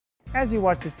As you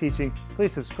watch this teaching,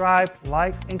 please subscribe,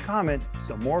 like, and comment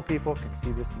so more people can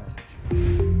see this message.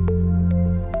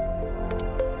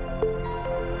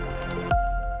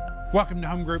 Welcome to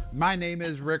Home Group. My name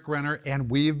is Rick Renner,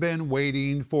 and we've been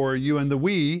waiting for you. And the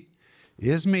we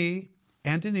is me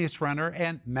and Denise Renner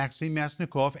and Maxime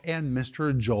Masnikov and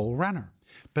Mr. Joel Renner.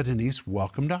 But Denise,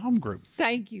 welcome to Home Group.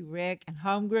 Thank you, Rick. And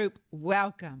Home Group,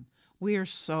 welcome. We are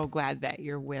so glad that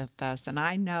you're with us. And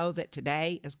I know that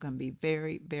today is going to be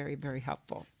very, very, very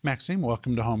helpful. Maxime,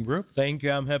 welcome to Home Group. Thank you.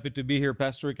 I'm happy to be here,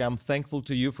 Pastor Rick. I'm thankful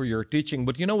to you for your teaching.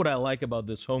 But you know what I like about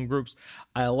this home groups?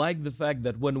 I like the fact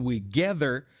that when we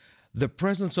gather, the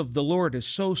presence of the Lord is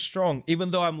so strong. Even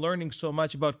though I'm learning so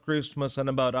much about Christmas and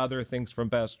about other things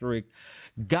from Pastor Rick,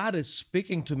 God is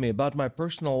speaking to me about my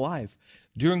personal life.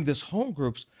 During this home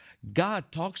groups,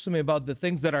 God talks to me about the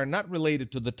things that are not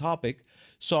related to the topic.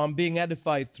 So I'm being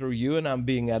edified through you, and I'm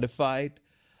being edified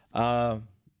on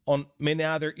many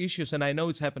other issues. And I know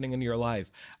it's happening in your life.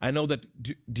 I know that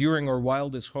during or while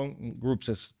this home groups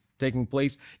is taking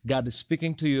place, God is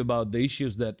speaking to you about the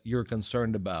issues that you're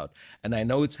concerned about. And I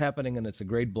know it's happening, and it's a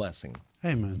great blessing.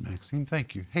 Amen, Maxime.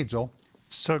 Thank you. Hey, Joel.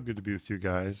 So good to be with you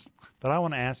guys. But I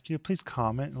want to ask you, please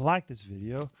comment and like this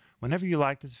video. Whenever you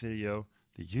like this video,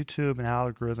 the YouTube and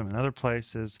algorithm and other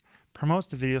places promotes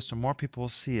the video so more people will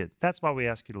see it. That's why we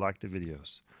ask you to like the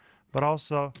videos. But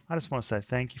also, I just want to say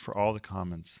thank you for all the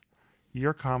comments.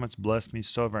 Your comments bless me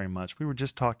so very much. We were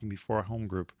just talking before our home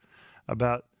group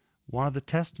about one of the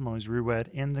testimonies we read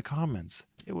in the comments.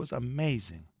 It was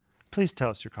amazing. Please tell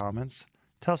us your comments.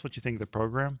 Tell us what you think of the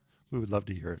program. We would love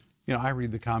to hear it. You know, I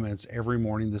read the comments every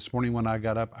morning. This morning when I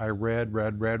got up, I read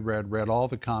all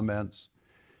the comments.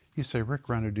 You say, Rick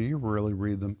Renner, do you really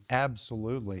read them?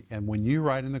 Absolutely. And when you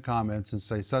write in the comments and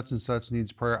say such and such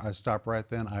needs prayer, I stop right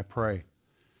then, I pray.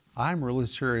 I'm really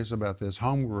serious about this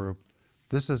home group.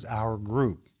 This is our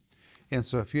group. And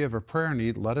so if you have a prayer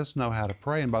need, let us know how to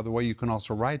pray. And by the way, you can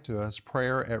also write to us,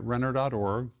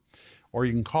 prayer@renner.org, or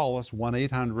you can call us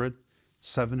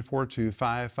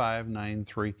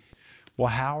 1-800-742-5593. Well,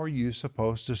 how are you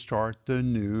supposed to start the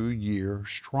new year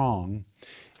strong?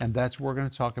 And that's what we're going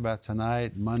to talk about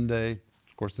tonight, Monday.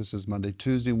 Of course, this is Monday,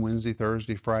 Tuesday, Wednesday,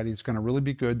 Thursday, Friday. It's going to really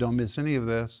be good. Don't miss any of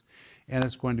this. And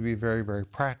it's going to be very, very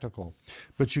practical.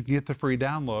 But you can get the free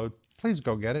download. Please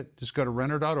go get it. Just go to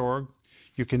renner.org.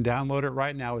 You can download it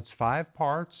right now. It's 5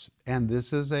 parts, and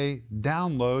this is a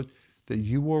download that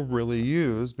you will really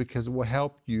use because it will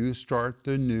help you start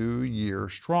the new year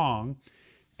strong.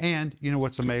 And you know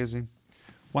what's amazing?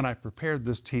 When I prepared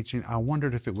this teaching, I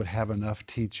wondered if it would have enough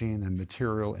teaching and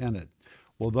material in it.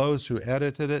 Well, those who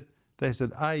edited it, they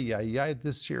said,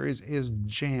 this series is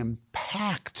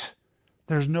jam-packed.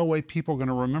 There's no way people are going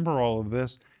to remember all of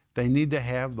this. They need to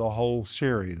have the whole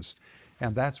series.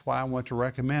 And that's why I want to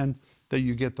recommend that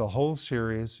you get the whole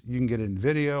series. You can get it in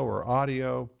video or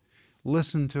audio.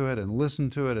 Listen to it and listen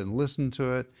to it and listen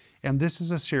to it. And this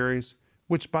is a series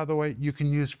which, by the way, you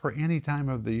can use for any time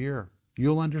of the year.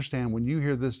 You'll understand when you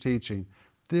hear this teaching,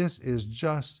 this is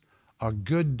just a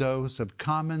good dose of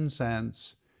common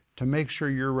sense to make sure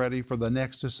you're ready for the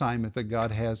next assignment that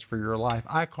God has for your life.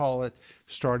 I call it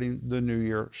starting the new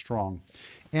year strong.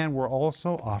 And we're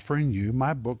also offering you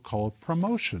my book called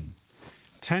Promotion,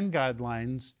 10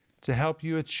 Guidelines to help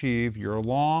you achieve your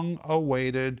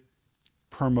long-awaited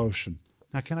promotion.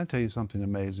 Now, can I tell you something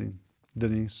amazing,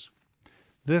 Denise?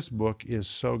 This book is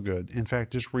so good. In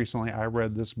fact, just recently I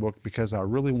read this book because I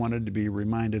really wanted to be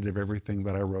reminded of everything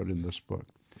that I wrote in this book.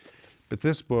 But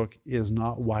this book is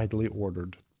not widely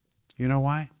ordered. You know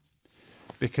why?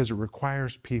 Because it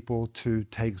requires people to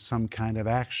take some kind of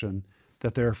action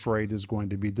that they're afraid is going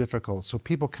to be difficult. So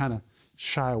people kind of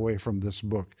shy away from this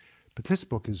book. But this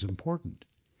book is important.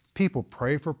 People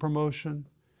pray for promotion.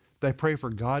 They pray for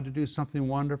God to do something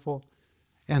wonderful.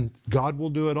 And God will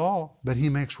do it all, but He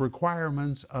makes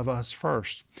requirements of us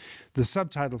first. The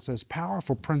subtitle says,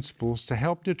 Powerful Principles to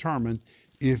Help Determine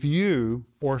if You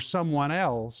or Someone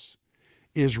Else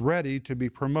is Ready to be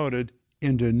Promoted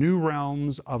into New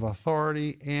Realms of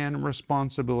Authority and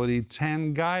Responsibility.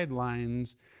 10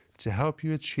 Guidelines to Help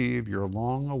You Achieve Your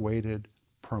Long-Awaited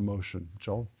Promotion.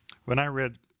 Joel? When I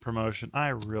read Promotion, I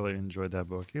really enjoyed that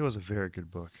book. It was a very good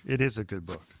book. It is a good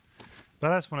book.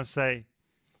 But I just want to say,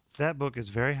 that book is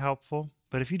very helpful,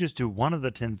 but if you just do one of the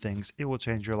 10 things, it will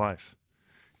change your life.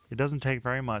 It doesn't take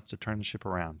very much to turn the ship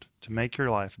around, to make your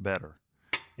life better.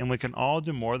 And we can all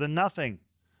do more than nothing.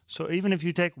 So even if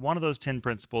you take one of those 10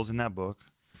 principles in that book,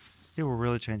 it will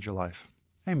really change your life.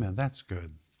 Amen. That's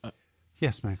good.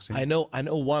 Yes, Maxine. I know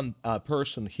one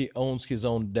person. He owns his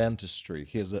own dentistry.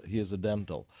 He's a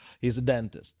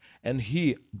dentist, and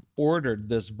he ordered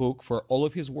this book for all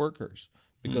of his workers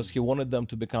because he wanted them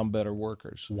to become better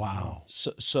workers. Wow.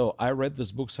 So I read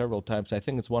this book several times. I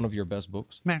think it's one of your best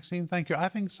books. Maxine, thank you. I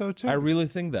think so too. I really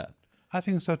think that. I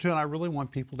think so too, and I really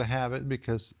want people to have it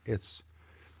because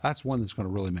that's one that's going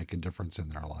to really make a difference in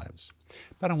their lives.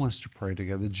 But I want us to pray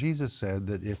together. Jesus said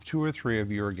that if 2 or 3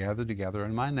 of you are gathered together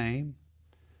in my name,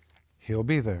 He'll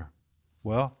be there.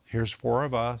 Well, here's 4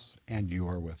 of us, and you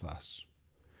are with us.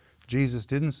 Jesus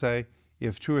didn't say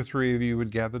if 2 or 3 of you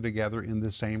would gather together in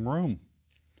the same room.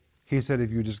 He said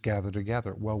if you just gather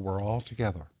together. Well, we're all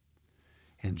together.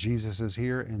 And Jesus is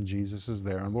here, and Jesus is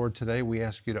there. And Lord, today we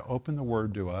ask you to open the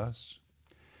Word to us.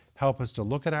 Help us to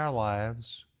look at our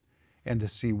lives and to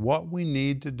see what we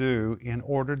need to do in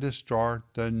order to start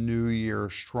the new year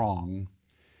strong.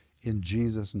 In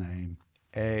Jesus' name,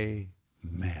 amen.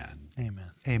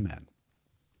 Amen. Amen.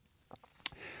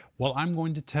 Well, I'm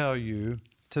going to tell you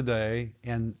today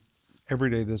and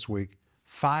every day this week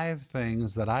 5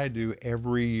 things that I do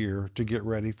every year to get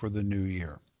ready for the new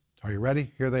year. Are you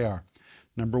ready? Here they are.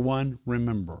 Number 1,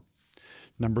 remember.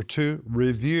 Number 2,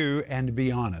 review and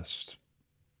be honest.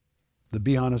 The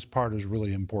be honest part is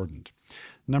really important.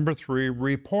 Number 3,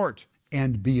 report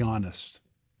and be honest.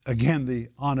 Again, the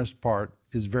honest part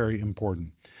is very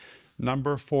important.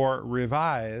 Number 4,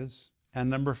 revise. And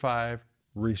number 5,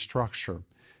 restructure.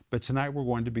 But tonight we're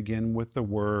going to begin with the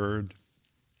word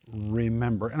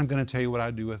remember. And I'm going to tell you what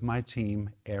I do with my team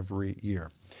every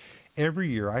year. Every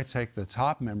year I take the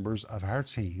top members of our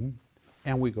team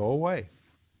and we go away.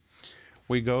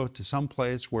 We go to some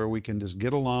place where we can just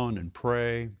get alone and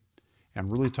pray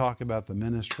and really talk about the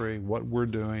ministry, what we're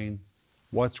doing,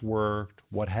 what's worked,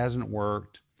 what hasn't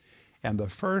worked. And the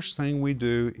first thing we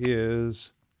do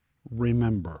is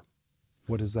remember.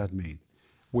 What does that mean?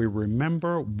 We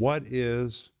remember what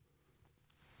is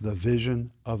the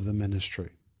vision of the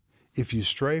ministry. If you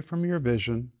stray from your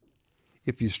vision,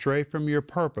 if you stray from your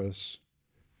purpose,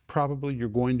 probably you're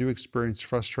going to experience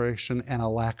frustration and a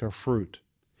lack of fruit.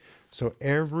 So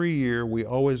every year we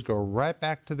always go right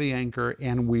back to the anchor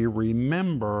and we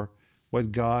remember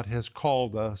what God has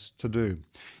called us to do.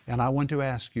 And I want to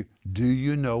ask you, do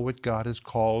you know what God has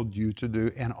called you to do,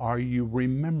 and are you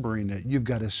remembering it? You've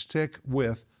got to stick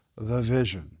with the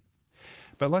vision.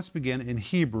 But let's begin in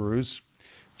Hebrews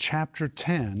chapter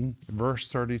 10, verse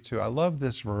 32. I love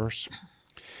this verse.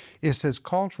 It says,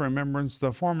 call to remembrance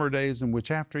the former days in which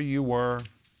after you were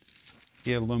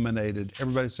illuminated.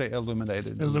 Everybody say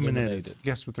illuminated. Illuminated.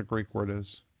 Guess what the Greek word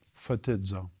is?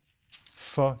 Photizo.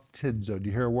 Photizo. Do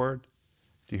you hear a word?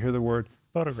 Do you hear the word?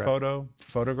 Photograph.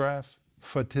 Photograph.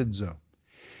 Photizo.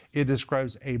 It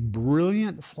describes a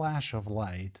brilliant flash of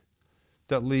light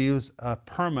that leaves a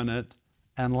permanent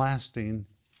and lasting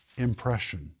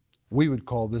impression. We would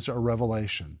call this a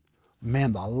revelation.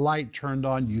 Man, the light turned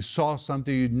on. You saw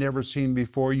something you'd never seen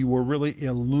before. You were really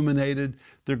illuminated.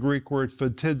 The Greek word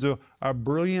photizo, a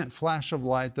brilliant flash of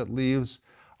light that leaves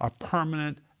a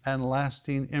permanent and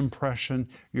lasting impression.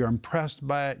 You're impressed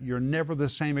by it. You're never the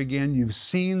same again. You've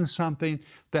seen something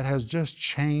that has just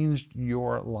changed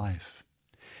your life.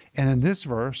 And in this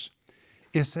verse,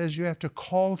 it says you have to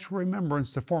call to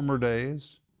remembrance the former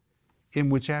days in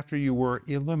which after you were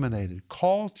illuminated.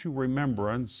 Call to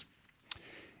remembrance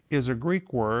is a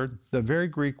Greek word, the very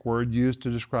Greek word used to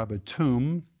describe a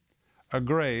tomb, a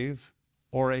grave,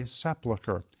 or a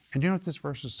sepulcher. And you know what this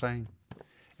verse is saying?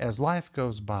 As life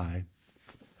goes by,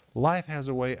 life has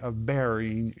a way of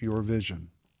burying your vision.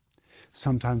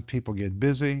 Sometimes people get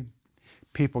busy,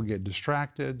 people get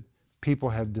distracted, people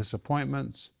have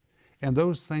disappointments, and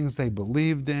those things they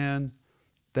believed in,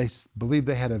 they believed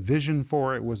they had a vision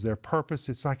for, it was their purpose.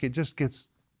 It's like it just gets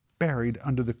buried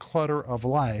under the clutter of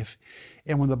life.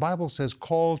 And when the Bible says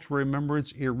call to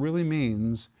remembrance, it really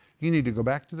means you need to go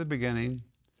back to the beginning,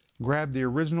 grab the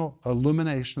original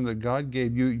illumination that God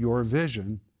gave you, your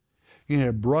vision. You need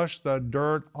to brush the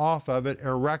dirt off of it,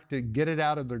 erect it, get it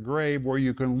out of the grave where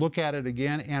you can look at it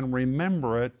again and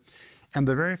remember it. And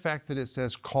the very fact that it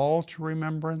says call to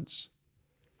remembrance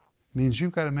means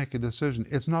you've got to make a decision.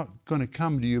 It's not going to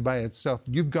come to you by itself.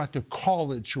 You've got to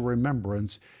call it to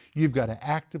remembrance. You've got to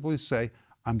actively say,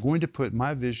 I'm going to put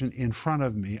my vision in front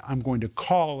of me. I'm going to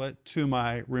call it to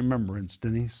my remembrance.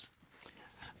 Denise?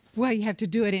 Well, you have to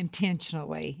do it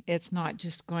intentionally. It's not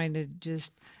just going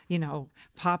to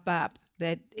pop up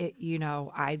that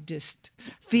I just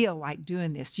feel like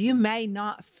doing this. You may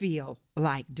not feel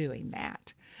like doing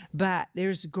that, but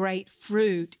there's great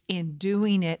fruit in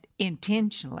doing it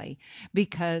intentionally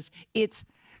because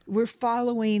we're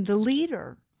following the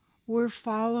leader. we're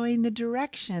following the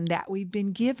direction that we've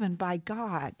been given by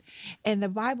God. And the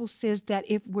Bible says that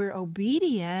if we're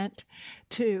obedient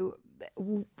to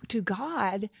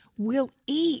God, we'll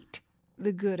eat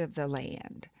the good of the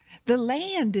land. The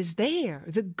land is there.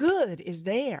 The good is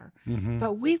there.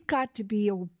 But we've got to be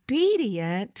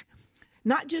obedient,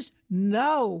 not just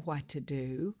know what to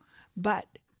do,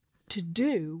 but to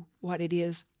do what it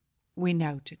is we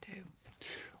know to do.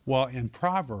 Well, in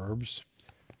Proverbs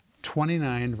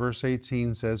 29, verse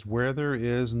 18 says, where there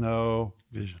is no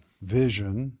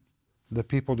vision, the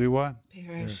people do what?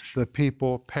 Perish. The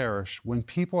people perish. When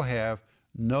people have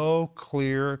no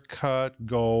clear-cut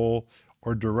goal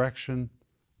or direction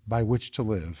by which to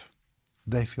live,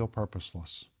 they feel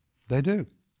purposeless. They do.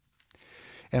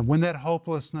 And when that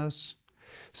hopelessness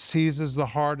seizes the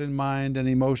heart and mind and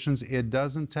emotions, it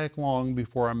doesn't take long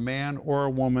before a man or a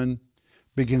woman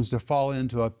begins to fall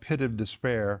into a pit of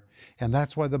despair. And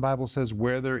that's why the Bible says,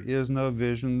 where there is no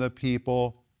vision, the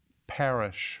people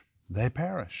perish. They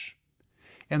perish.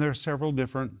 And there are several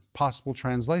different possible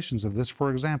translations of this.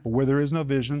 For example, where there is no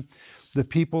vision, the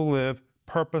people live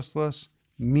purposeless,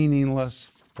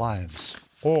 meaningless lives.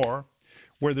 Or,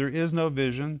 where there is no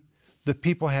vision, the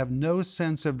people have no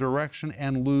sense of direction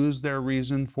and lose their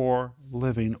reason for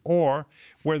living. Or,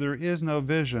 where there is no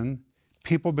vision,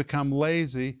 people become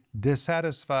lazy,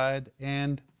 dissatisfied,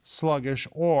 and sluggish.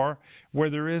 Or, where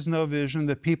there is no vision,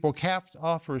 the people cast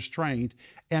off restraint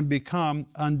and become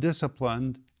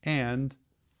undisciplined and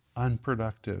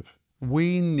unproductive.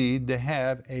 We need to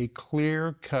have a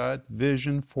clear-cut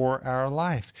vision for our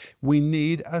life. We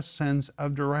need a sense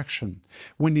of direction.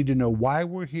 We need to know why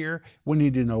we're here. We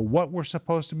need to know what we're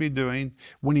supposed to be doing.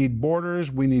 We need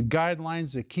borders. We need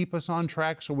guidelines that keep us on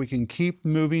track so we can keep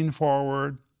moving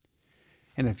forward.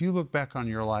 And if you look back on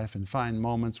your life and find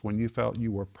moments when you felt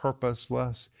you were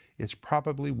purposeless, it's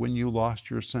probably when you lost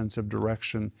your sense of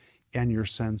direction and your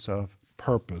sense of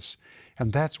purpose.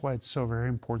 And that's why it's so very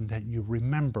important that you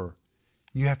remember.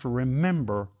 You have to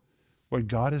remember what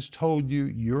God has told you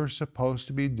you're supposed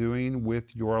to be doing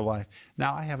with your life.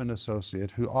 Now, I have an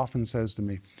associate who often says to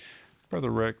me, Brother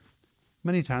Rick,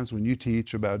 many times when you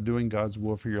teach about doing God's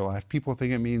will for your life, people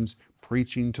think it means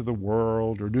preaching to the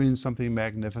world or doing something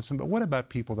magnificent. But what about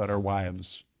people that are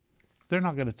wives? They're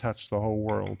not going to touch the whole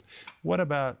world. What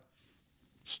about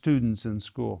students in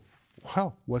school?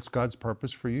 Well, what's God's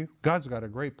purpose for you? God's got a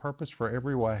great purpose for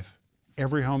every wife,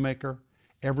 every homemaker,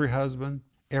 every husband,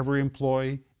 every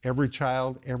employee, every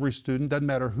child, every student. Doesn't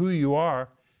matter who you are,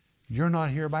 you're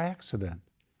not here by accident.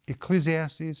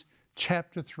 Ecclesiastes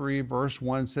chapter 3, verse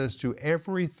 1 says, to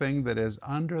everything that is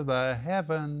under the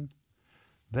heaven,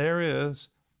 there is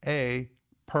a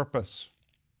purpose.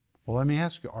 Well, let me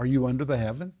ask you, are you under the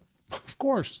heaven? Of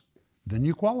course. Then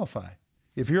you qualify.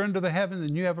 If you're under the heaven,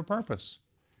 then you have a purpose.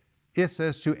 It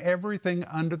says to everything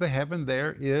under the heaven,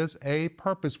 there is a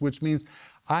purpose, which means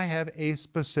I have a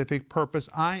specific purpose.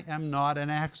 I am not an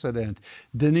accident.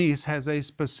 Denise has a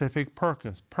specific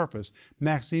purpose.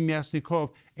 Maxime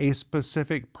Yasnikov, a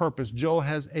specific purpose. Joel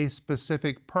has a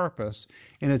specific purpose.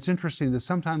 And it's interesting that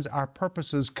sometimes our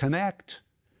purposes connect,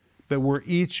 but we're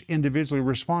each individually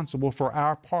responsible for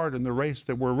our part in the race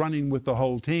that we're running with the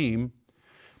whole team.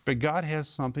 But God has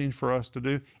something for us to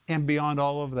do. And beyond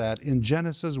all of that, in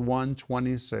Genesis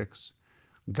 1:26,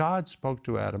 God spoke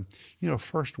to Adam. You know,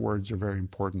 first words are very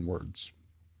important words.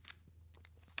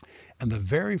 And the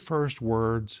very first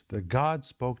words that God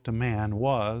spoke to man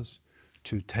was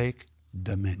to take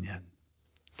dominion.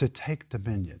 To take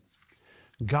dominion.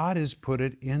 God has put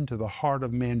it into the heart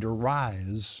of man to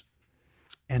rise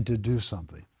and to do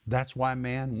something. That's why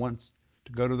man wants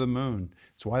to go to the moon.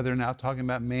 It's why they're now talking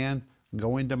about man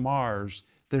going to Mars.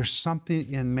 There's something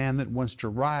in man that wants to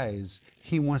rise.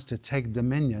 He wants to take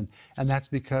dominion. And that's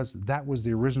because that was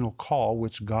the original call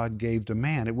which God gave to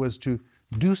man. It was to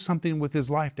do something with his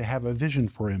life, to have a vision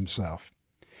for himself.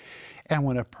 And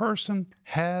when a person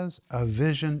has a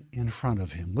vision in front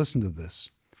of him, listen to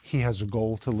this, he has a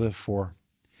goal to live for.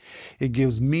 It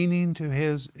gives meaning to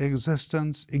his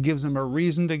existence. It gives him a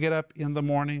reason to get up in the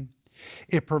morning.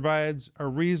 It provides a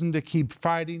reason to keep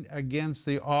fighting against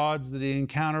the odds that he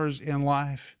encounters in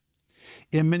life.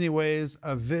 In many ways,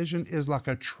 a vision is like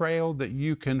a trail that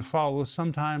you can follow.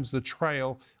 Sometimes the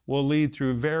trail will lead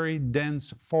through very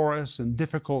dense forests and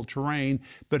difficult terrain,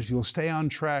 but if you'll stay on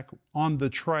track on the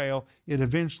trail, it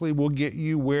eventually will get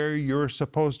you where you're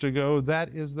supposed to go.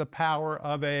 That is the power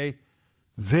of a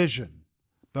vision.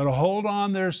 But hold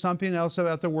on, there's something else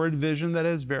about the word vision that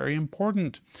is very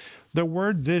important. The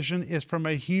word vision is from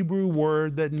a Hebrew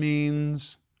word that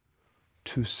means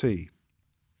to see.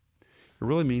 It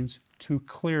really means to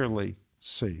clearly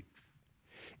see.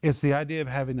 It's the idea of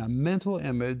having a mental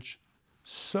image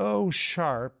so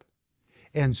sharp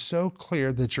and so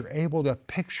clear that you're able to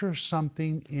picture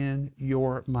something in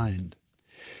your mind,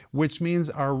 which means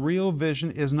our real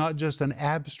vision is not just an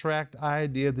abstract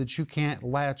idea that you can't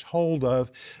latch hold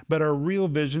of, but our real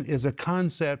vision is a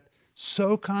concept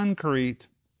so concrete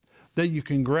that you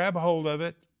can grab hold of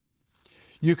it.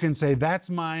 You can say, that's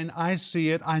mine, I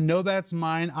see it, I know that's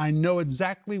mine, I know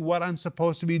exactly what I'm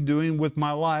supposed to be doing with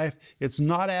my life. It's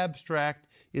not abstract,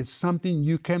 it's something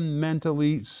you can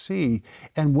mentally see.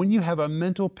 And when you have a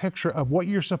mental picture of what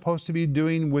you're supposed to be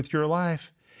doing with your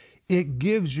life, it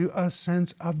gives you a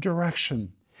sense of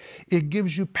direction. It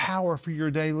gives you power for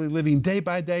your daily living. Day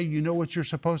by day, you know what you're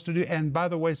supposed to do. And by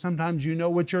the way, sometimes you know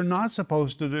what you're not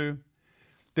supposed to do.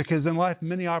 Because in life,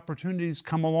 many opportunities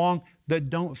come along that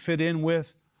don't fit in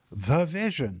with the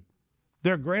vision.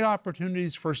 They're great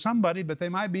opportunities for somebody, but they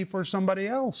might be for somebody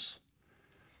else.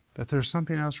 But there's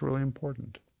something else really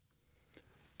important.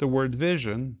 The word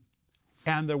vision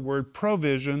and the word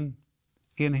provision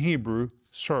in Hebrew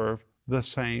serve the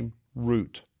same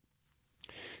root.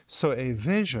 So a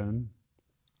vision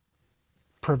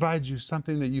provides you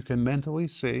something that you can mentally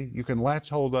see, you can latch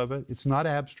hold of it, it's not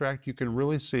abstract, you can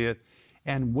really see it.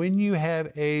 And when you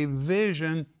have a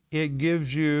vision, it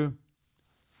gives you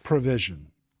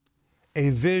provision. A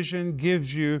vision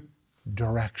gives you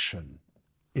direction.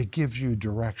 It gives you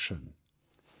direction.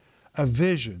 A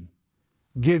vision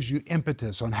gives you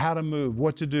impetus on how to move,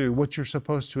 what to do, what you're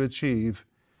supposed to achieve.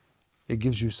 It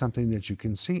gives you something that you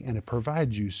can see, and it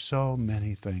provides you so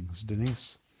many things.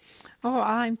 Denise? Oh,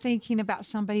 I'm thinking about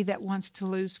somebody that wants to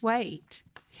lose weight,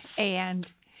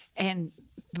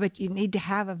 but you need to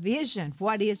have a vision.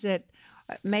 What is it?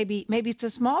 Maybe it's a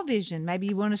small vision. Maybe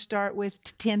you want to start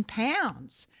with 10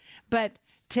 pounds, but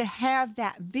to have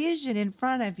that vision in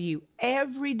front of you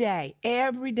every day,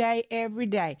 every day, every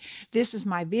day. This is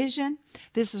my vision.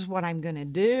 This is what I'm going to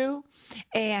do,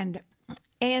 and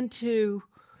to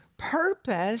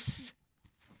purpose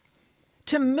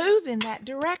to move in that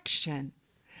direction.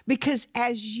 Because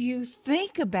as you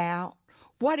think about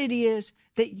what it is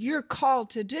that you're called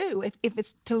to do, if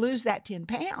it's to lose that 10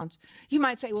 pounds, you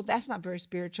might say, well, that's not very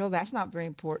spiritual. That's not very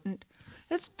important.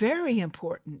 That's very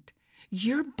important.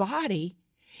 Your body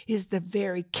is the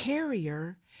very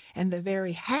carrier and the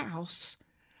very house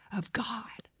of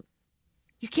God.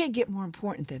 You can't get more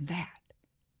important than that.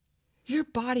 Your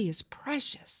body is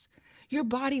precious. Your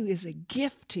body is a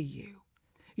gift to you.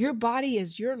 Your body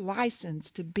is your license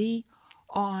to be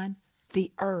on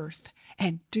the earth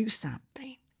and do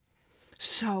something.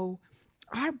 So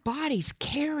our bodies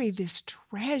carry this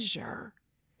treasure.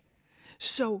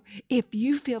 So if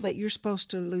you feel that you're supposed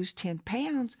to lose 10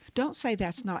 pounds, don't say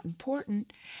that's not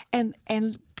important, and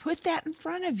put that in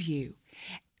front of you.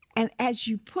 And as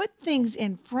you put things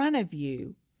in front of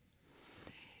you,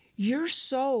 your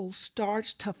soul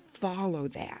starts to follow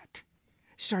that.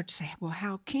 Start to say, well,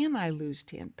 how can I lose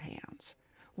 10 pounds?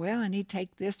 Well, I need to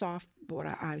take this off. But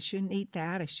I shouldn't eat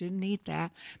that. I shouldn't eat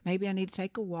that. Maybe I need to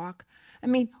take a walk. I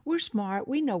mean, we're smart.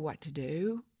 We know what to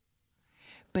do.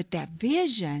 But that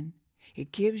vision,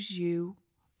 it gives you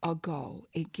a goal.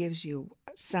 It gives you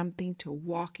something to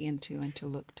walk into and to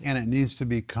look to. And it needs to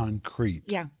be concrete.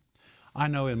 Yeah. I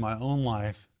know in my own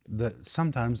life that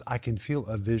sometimes I can feel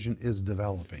a vision is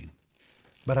developing,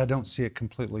 but I don't see it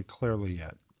completely clearly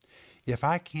yet. If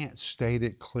I can't state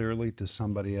it clearly to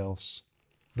somebody else,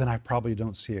 then I probably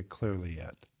don't see it clearly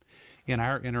yet. In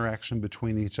our interaction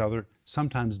between each other,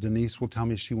 sometimes Denise will tell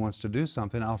me she wants to do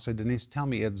something. I'll say, Denise, tell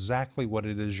me exactly what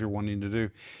it is you're wanting to do.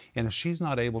 And if she's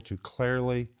not able to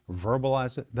clearly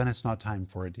verbalize it, then it's not time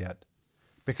for it yet.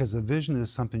 Because a vision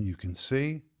is something you can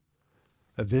see.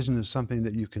 A vision is something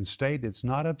that you can state. It's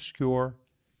not obscure.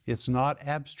 It's not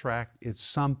abstract. It's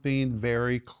something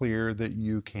very clear that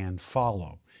you can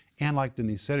follow. And like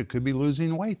Denise said, it could be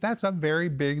losing weight. That's a very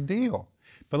big deal.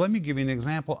 But let me give you an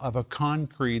example of a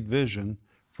concrete vision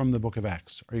from the book of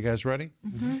Acts. Are you guys ready?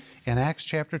 Mm-hmm. In Acts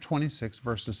chapter 26,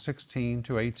 verses 16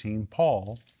 to 18,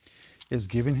 Paul is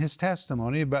giving his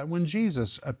testimony about when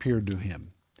Jesus appeared to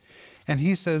him. And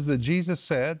he says that Jesus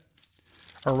said,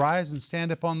 "Arise and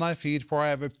stand upon thy feet, for I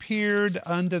have appeared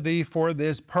unto thee for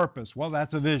this purpose." Well,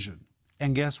 that's a vision.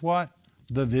 And guess what?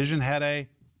 The vision had a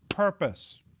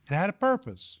purpose. It had a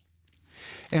purpose.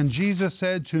 And Jesus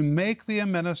said, "To make thee a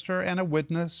minister and a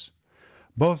witness,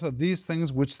 both of these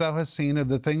things which thou hast seen, of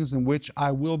the things in which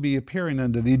I will be appearing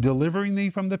unto thee, delivering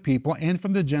thee from the people and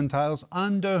from the Gentiles,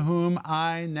 unto whom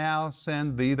I now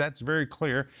send thee." That's very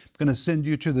clear. I'm going to send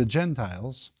you to the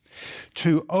Gentiles.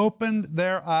 to open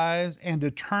their eyes and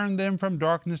to turn them from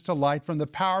darkness to light, from the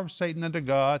power of Satan unto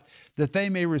God, that they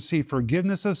may receive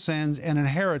forgiveness of sins and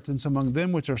inheritance among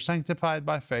them which are sanctified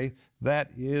by faith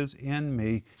that is in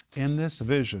me. In this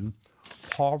vision,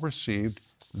 Paul received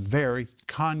very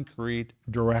concrete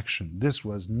direction. This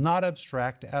was not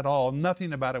abstract at all.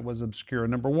 Nothing about it was obscure.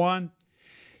 Number one,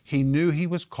 he knew he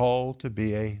was called to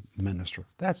be a minister.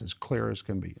 That's as clear as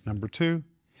can be. Number two,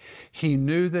 he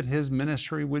knew that his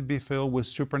ministry would be filled with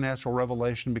supernatural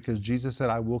revelation because Jesus said,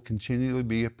 I will continually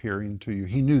be appearing to you.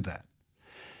 He knew that.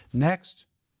 Next,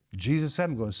 Jesus said,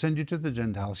 I'm going to send you to the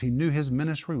Gentiles. He knew his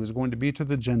ministry was going to be to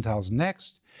the Gentiles.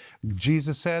 Next,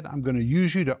 Jesus said, I'm going to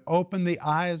use you to open the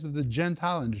eyes of the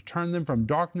Gentile and to turn them from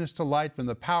darkness to light, from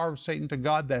the power of Satan to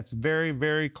God. That's very,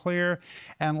 very clear.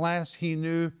 And last, he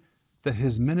knew that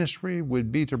his ministry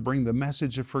would be to bring the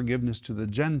message of forgiveness to the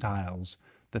Gentiles,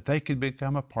 that they could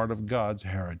become a part of God's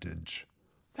heritage.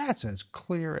 That's as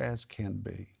clear as can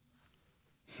be.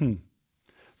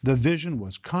 The vision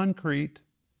was concrete.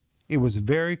 It was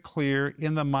very clear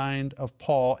in the mind of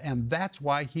Paul, and that's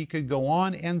why he could go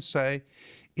on and say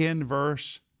in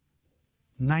verse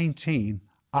 19,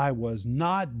 I was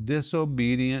not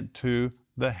disobedient to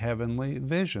the heavenly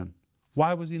vision.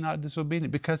 Why was he not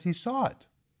disobedient? Because he saw it.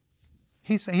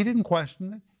 He didn't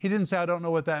question it. He didn't say, I don't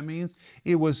know what that means.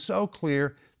 It was so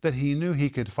clear that he knew he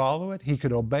could follow it, he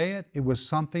could obey it. It was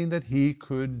something that he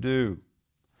could do.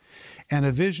 And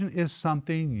a vision is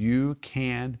something you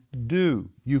can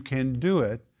do. You can do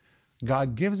it.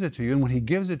 God gives it to you, and when he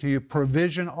gives it to you,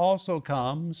 provision also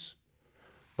comes.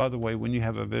 By the way, when you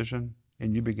have a vision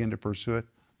and you begin to pursue it,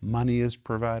 money is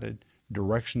provided,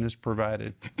 direction is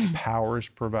provided, power is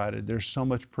provided. There's so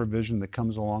much provision that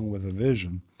comes along with a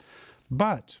vision.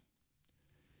 But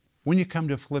when you come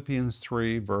to Philippians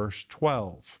 3, verse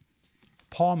 12,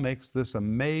 Paul makes this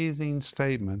amazing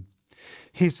statement.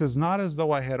 He says, not as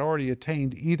though I had already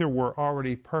attained, either were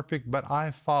already perfect, but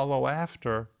I follow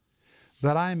after,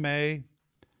 that I may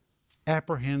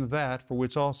apprehend that for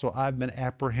which also I've been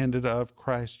apprehended of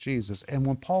Christ Jesus. And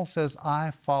when Paul says,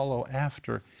 I follow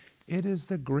after, it is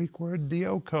the Greek word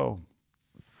dioko.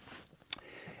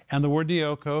 And the word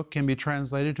dioko can be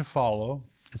translated to follow.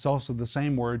 It's also the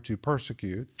same word to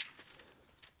persecute.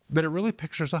 But it really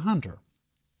pictures a hunter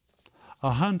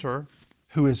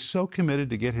who is so committed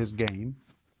to get his game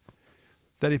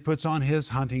that he puts on his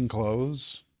hunting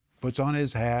clothes, puts on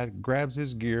his hat, grabs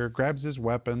his gear, grabs his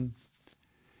weapon,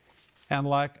 and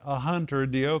like a hunter,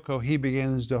 dioko, he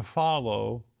begins to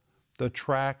follow the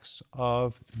tracks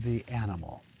of the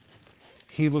animal.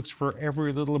 He looks for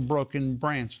every little broken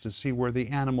branch to see where the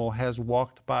animal has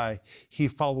walked by. He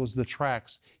follows the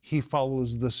tracks. He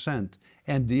follows the scent.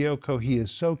 And dioko, he is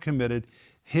so committed.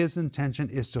 His intention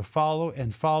is to follow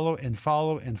and follow and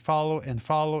follow and follow and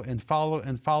follow and follow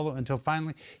and follow until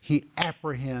finally he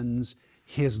apprehends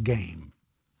his game.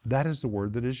 That is the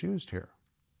word that is used here.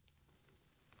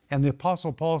 And the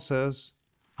Apostle Paul says,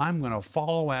 I'm going to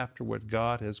follow after what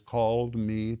God has called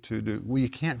me to do. Well, you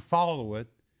can't follow it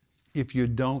if you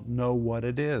don't know what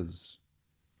it is.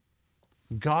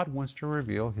 God wants to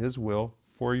reveal his will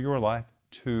for your life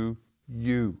to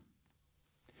you.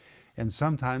 And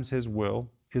sometimes his will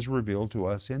is revealed to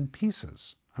us in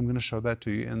pieces. I'm going to show that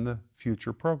to you in the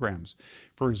future programs.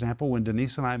 For example, when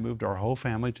Denise and I moved our whole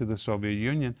family to the Soviet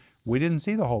Union, we didn't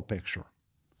see the whole picture.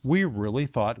 We really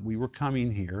thought we were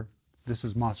coming here. This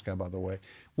is Moscow, by the way.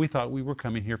 We thought we were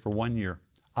coming here for 1 year.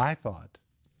 I thought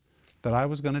that I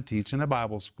was going to teach in a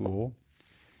Bible school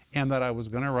and that I was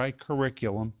going to write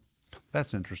curriculum.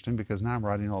 That's interesting because now I'm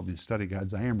writing all these study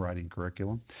guides. I am writing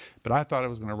curriculum. But I thought I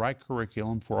was going to write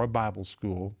curriculum for a Bible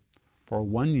school for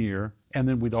 1 year, and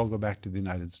then we'd all go back to the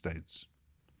United States.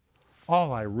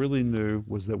 All I really knew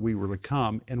was that we were to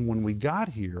come, and when we got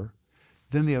here,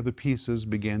 then the other pieces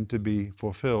began to be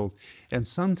fulfilled. And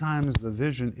sometimes the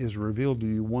vision is revealed to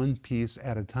you one piece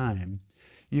at a time.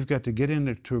 You've got to get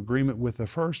into agreement with the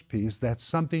first piece. That's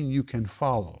something you can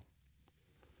follow.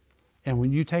 And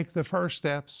when you take the first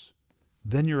steps,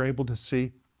 then you're able to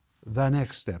see the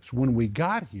next steps. When we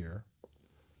got here,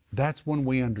 that's when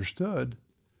we understood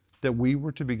that we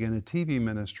were to begin a TV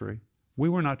ministry. We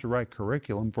were not to write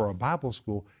curriculum for a Bible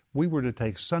school. We were to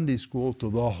take Sunday school to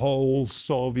the whole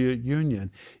Soviet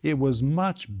Union. It was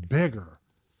much bigger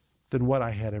than what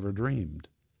I had ever dreamed.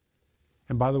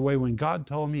 And by the way, when God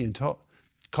told me and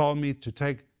called me to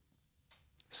take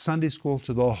Sunday school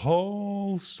to the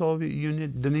whole Soviet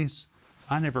Union, Denise,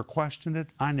 I never questioned it.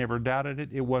 I never doubted it.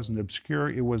 It wasn't obscure.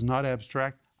 It was not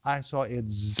abstract. I saw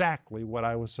exactly what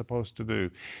I was supposed to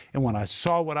do. And when I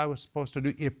saw what I was supposed to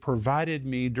do, it provided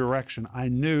me direction. I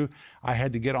knew I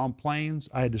had to get on planes.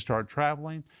 I had to start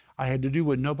traveling. I had to do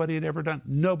what nobody had ever done.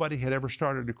 Nobody had ever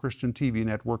started a Christian TV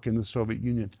network in the Soviet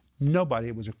Union. Nobody.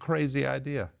 It was a crazy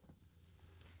idea.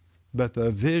 But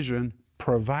the vision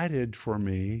provided for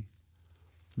me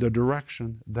the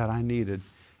direction that I needed.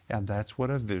 And that's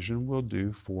what a vision will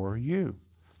do for you.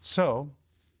 So,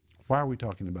 why are we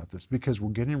talking about this? Because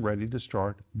we're getting ready to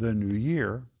start the new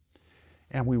year,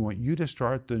 and we want you to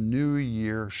start the new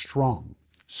year strong.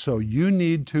 So you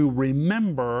need to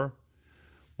remember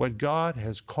what God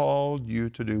has called you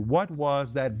to do. What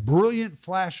was that brilliant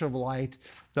flash of light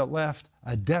that left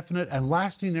a definite and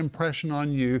lasting impression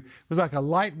on you? It was like a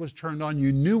light was turned on.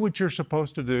 You knew what you're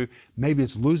supposed to do. Maybe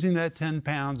it's losing that 10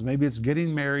 pounds. Maybe it's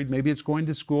getting married. Maybe it's going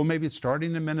to school. Maybe it's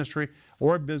starting a ministry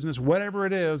or a business. Whatever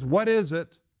it is, what is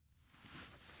it?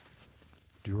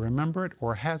 Do you remember it,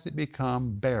 or has it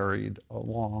become buried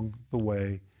along the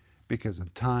way because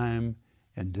of time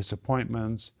and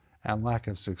disappointments and lack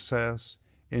of success,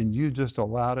 and you just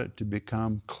allowed it to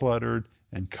become cluttered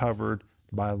and covered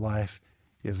by life?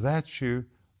 If that's you,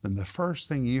 then the first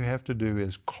thing you have to do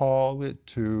is call it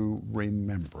to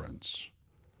remembrance.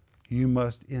 You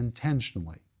must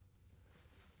intentionally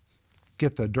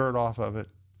get the dirt off of it,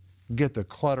 get the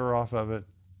clutter off of it,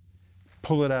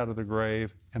 pull it out of the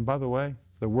grave. And by the way,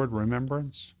 the word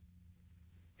remembrance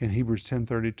in Hebrews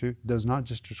 10:32 does not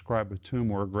just describe a tomb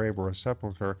or a grave or a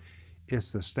sepulcher.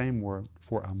 It's the same word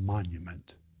for a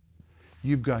monument.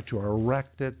 You've got to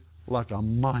erect it like a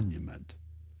monument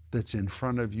that's in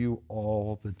front of you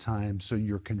all the time. So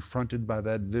you're confronted by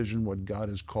that vision, what God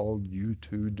has called you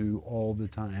to do all the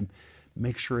time.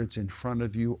 Make sure it's in front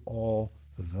of you all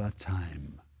the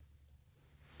time.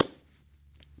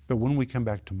 But when we come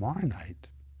back tomorrow night,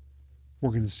 we're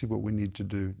going to see what we need to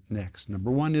do next. Number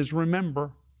one is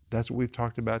remember. That's what we've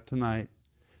talked about tonight.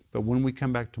 But when we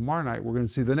come back tomorrow night, we're going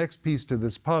to see the next piece to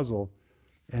this puzzle,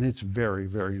 and it's very,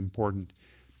 very important.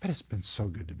 But it's been so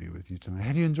good to be with you tonight.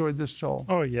 Have you enjoyed this, Joel?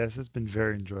 Oh, yes, it's been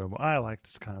very enjoyable. I like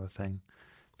this kind of a thing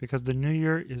because the new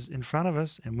year is in front of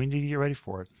us and we need to get ready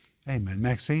for it. Amen.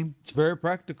 Maxime? It's very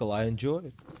practical. I enjoyed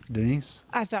it. Denise?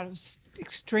 I thought it was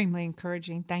extremely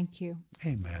encouraging. Thank you.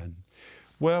 Amen.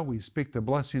 Well, we speak the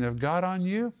blessing of God on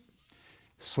you.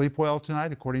 Sleep well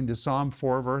tonight. According to Psalm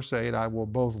 4, verse 8, I will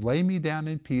both lay me down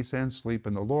in peace and sleep,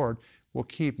 and the Lord will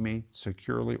keep me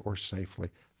securely or safely.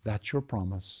 That's your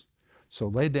promise. So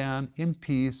lay down in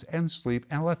peace and sleep,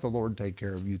 and let the Lord take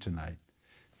care of you tonight.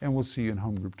 And we'll see you in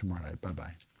home group tomorrow night.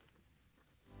 Bye-bye.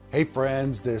 Hey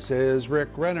friends, this is Rick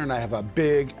Renner, and I have a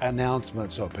big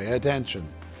announcement, so pay attention.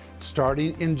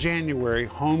 Starting in January,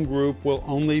 home group will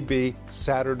only be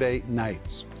Saturday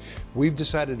nights. We've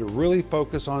decided to really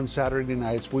focus on Saturday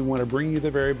nights. We want to bring you the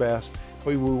very best,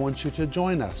 but we want you to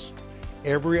join us.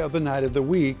 Every other night of the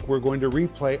week, we're going to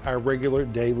replay our regular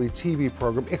daily TV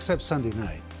program, except Sunday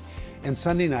night. And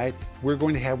Sunday night, we're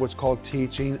going to have what's called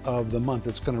Teaching of the Month.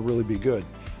 It's going to really be good.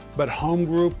 But home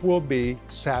group will be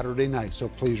Saturday night. So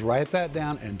please write that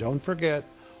down, and don't forget,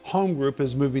 home group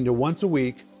is moving to once a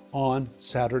week on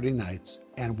Saturday nights,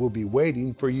 and we'll be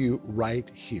waiting for you right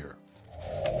here.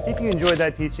 If you enjoyed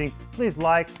that teaching, please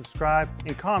like, subscribe,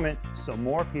 and comment so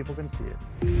more people can see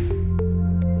it.